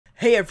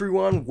Hey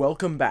everyone,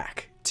 welcome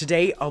back.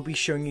 Today I'll be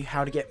showing you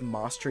how to get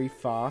mastery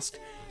fast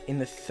in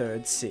the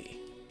 3rd sea.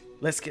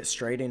 Let's get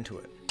straight into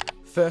it.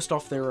 First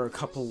off, there are a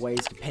couple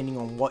ways depending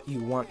on what you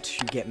want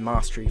to get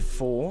mastery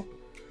for.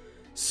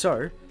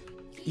 So,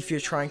 if you're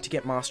trying to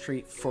get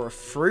mastery for a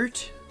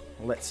fruit,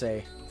 let's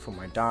say for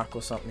my dark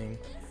or something,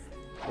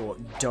 or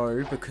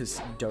dough, because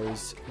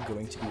dough's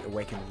going to be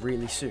awakened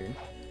really soon,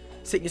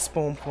 set your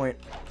spawn point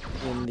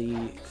in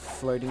the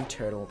floating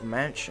turtle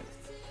mansion.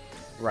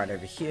 Right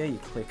over here, you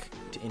click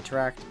to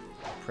interact,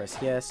 press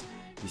yes,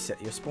 you set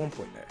your spawn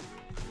point there.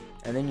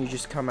 And then you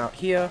just come out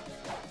here,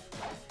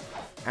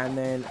 and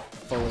then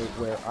follow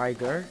where I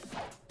go.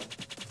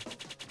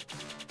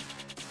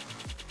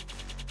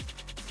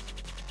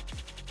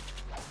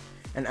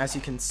 And as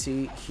you can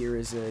see, here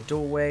is a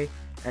doorway,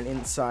 and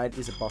inside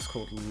is a boss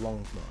called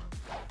Longma.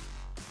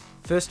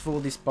 First of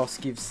all, this boss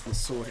gives the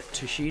sword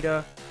to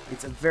Shida.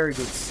 It's a very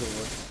good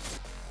sword,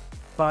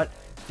 but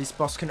this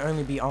boss can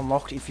only be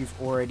unlocked if you've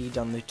already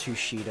done the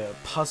Tushita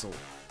puzzle.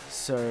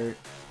 So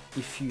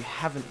if you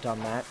haven't done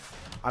that,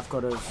 I've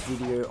got a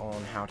video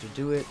on how to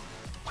do it.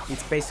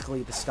 It's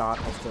basically the start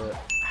of the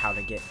how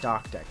to get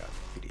Dark Dagger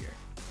video.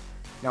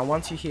 Now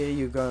once you're here,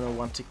 you're going to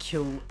want to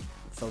kill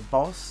the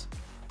boss.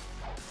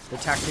 The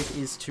tactic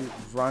is to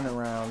run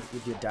around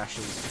with your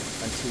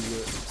dashes until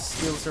your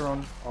skills are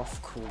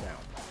off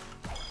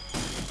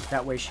cooldown.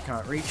 That way she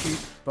can't reach you,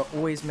 but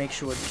always make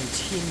sure to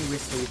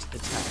continuously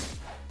attack.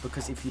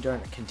 Because if you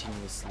don't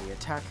continuously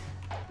attack,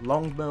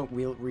 Longbow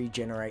will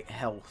regenerate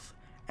health,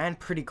 and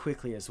pretty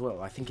quickly as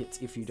well. I think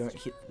it's if you don't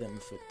hit them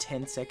for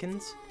 10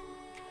 seconds,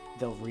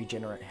 they'll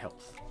regenerate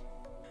health.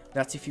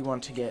 That's if you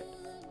want to get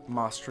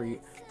mastery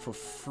for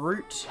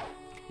fruit,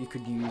 you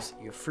could use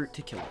your fruit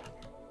to kill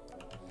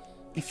it.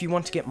 If you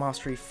want to get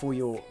mastery for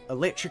your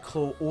electric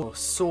claw or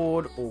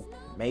sword, or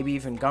maybe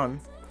even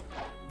gun,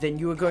 then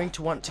you are going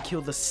to want to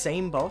kill the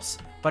same boss,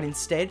 but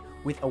instead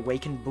with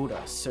Awakened Buddha,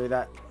 so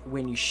that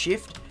when you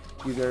shift,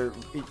 you go,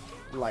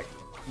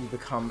 you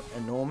become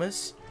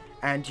enormous,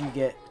 and you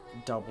get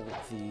double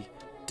the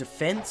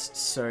defense,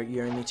 so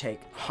you only take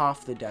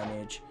half the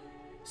damage,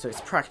 so it's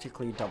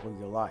practically double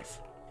your life.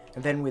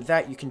 And then with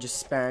that, you can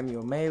just spam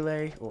your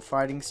melee or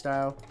fighting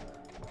style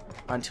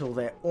until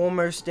they're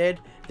almost dead,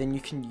 then you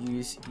can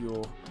use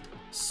your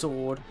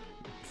sword,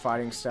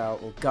 fighting style,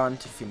 or gun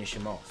to finish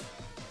them off.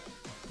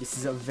 This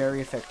is a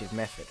very effective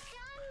method.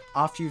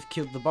 After you've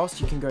killed the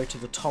boss, you can go to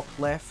the top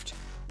left,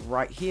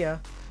 right here,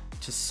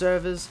 to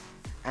servers,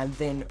 and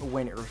then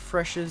when it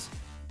refreshes,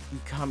 you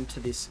come to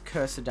this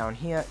cursor down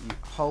here, you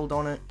hold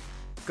on it,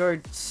 go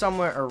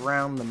somewhere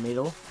around the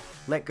middle,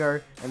 let go,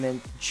 and then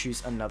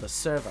choose another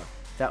server.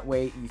 That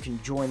way you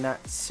can join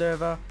that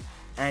server,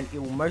 and it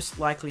will most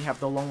likely have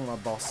the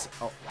Longma boss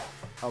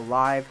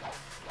alive,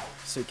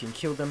 so you can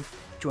kill them,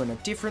 join a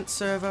different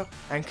server,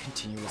 and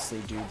continuously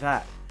do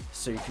that,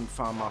 so you can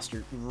farm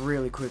mastery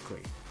really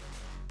quickly.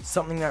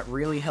 Something that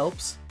really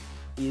helps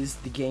is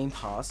the Game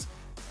Pass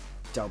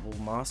double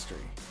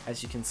mastery.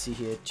 As you can see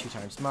here, 2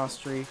 times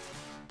mastery.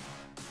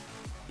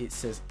 It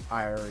says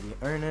I already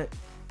own it,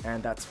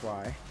 and that's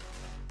why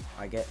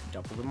I get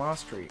double the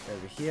mastery.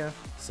 Over here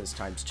it says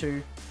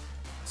 ×2,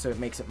 so it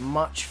makes it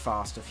much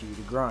faster for you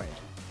to grind.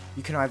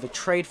 You can either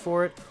trade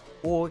for it,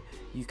 or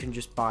you can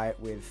just buy it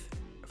with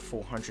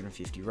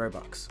 450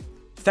 Robux.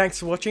 Thanks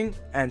for watching,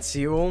 and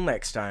see you all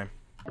next time.